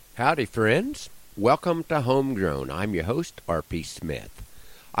Howdy, friends. Welcome to Homegrown. I'm your host, R.P. Smith.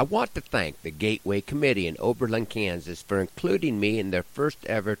 I want to thank the Gateway Committee in Oberlin, Kansas for including me in their first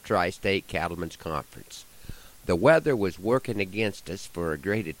ever Tri-State Cattlemen's Conference. The weather was working against us for a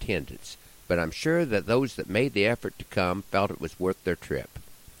great attendance, but I'm sure that those that made the effort to come felt it was worth their trip.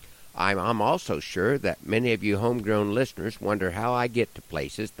 I'm also sure that many of you homegrown listeners wonder how I get to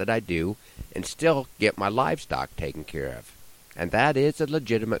places that I do and still get my livestock taken care of. And that is a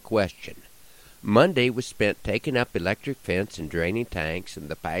legitimate question. Monday was spent taking up electric fence and draining tanks in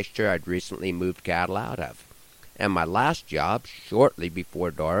the pasture I'd recently moved cattle out of. And my last job, shortly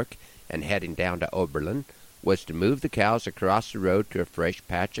before dark and heading down to Oberlin, was to move the cows across the road to a fresh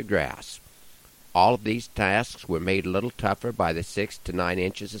patch of grass. All of these tasks were made a little tougher by the 6 to 9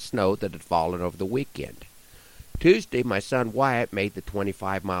 inches of snow that had fallen over the weekend. Tuesday, my son Wyatt made the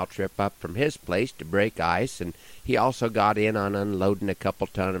 25-mile trip up from his place to break ice, and he also got in on unloading a couple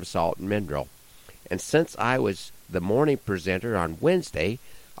ton of salt and mineral. And since I was the morning presenter on Wednesday,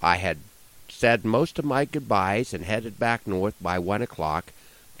 I had said most of my goodbyes and headed back north by 1 o'clock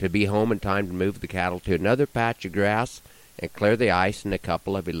to be home in time to move the cattle to another patch of grass and clear the ice in a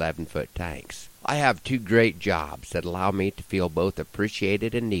couple of 11-foot tanks. I have 2 great jobs that allow me to feel both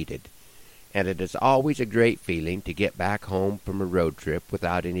appreciated and needed, and it is always a great feeling to get back home from a road trip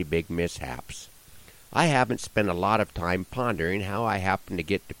without any big mishaps. I haven't spent a lot of time pondering how I happen to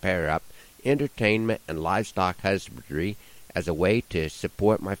get to pair up entertainment and livestock husbandry as a way to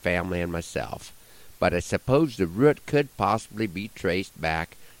support my family and myself, but I suppose the root could possibly be traced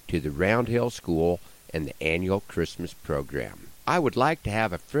back to the Round Hill School and the annual Christmas program. I would like to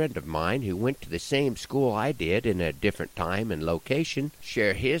have a friend of mine who went to the same school I did in a different time and location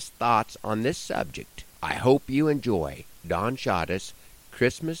share his thoughts on this subject. I hope you enjoy Don Shada's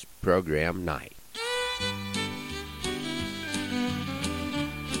Christmas Program Night.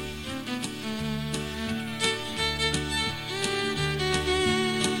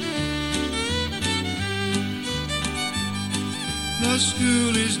 The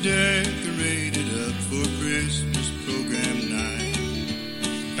school is decorated up for Christmas program night.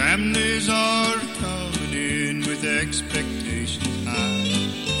 Families are coming in with expectations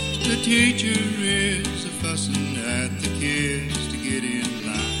high. The teacher is a-fussing at the kids to get in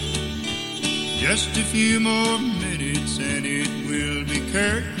line. Just a few more minutes and it will be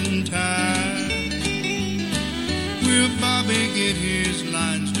curtain time. Will Bobby get his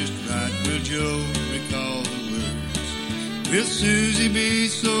lines just right? Will Joe recall the words? Will Susie be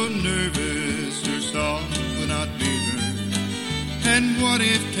so nervous her song will not be heard? And what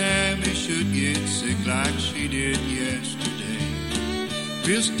if Tammy should get sick like she did yesterday?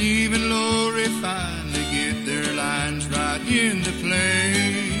 Will Steve and Lori finally get their lines right in the play?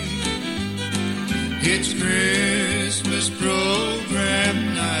 It's Christmas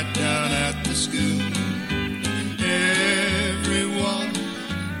program night down at the school. Everyone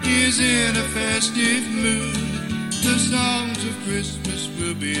is in a festive mood. The songs of Christmas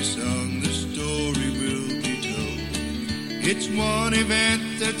will be sung, the story will be told. It's one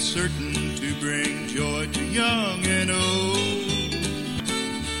event that's certain to bring joy to young and old.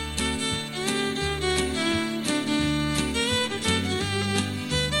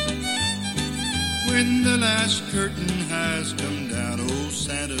 When the last curtain has come down, old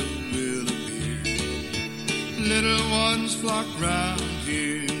Santa will appear. Little ones flock round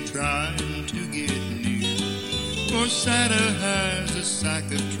him trying to get near. For Santa has a sack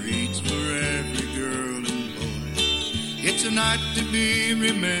of treats for every girl and boy. It's a night to be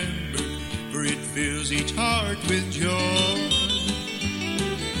remembered, for it fills each heart with joy.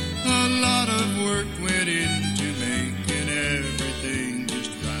 A lot of work went into making everything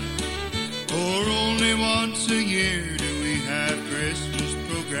just right. For only once a year do we have Christmas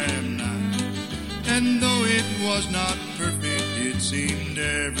program night. And though it was not perfect, it seemed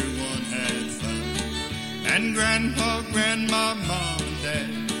everyone had fun. And Grandpa, Grandma, Mom, and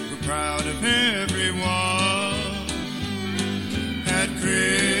Dad were proud of everyone. At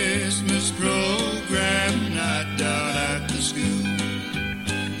Christmas program night down at the school,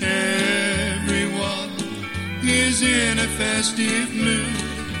 everyone is in a festive mood.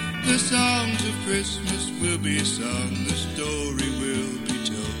 The songs of Christmas will be sung, the story will be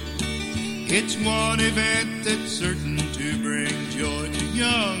told. It's one event that's certain to bring joy to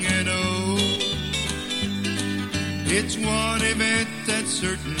young and old. It's one event that's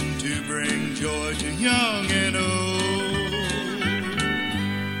certain to bring joy to young and old.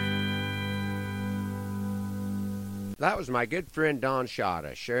 That was my good friend Don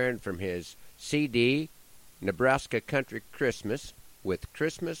Shada sharing from his CD, Nebraska Country Christmas, with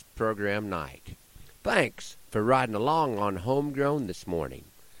Christmas Program Night. Thanks for riding along on Homegrown this morning.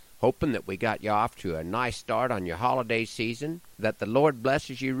 Hoping that we got you off to a nice start on your holiday season, that the Lord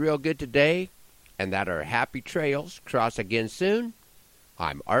blesses you real good today, and that our happy trails cross again soon.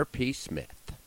 I'm R.P. Smith.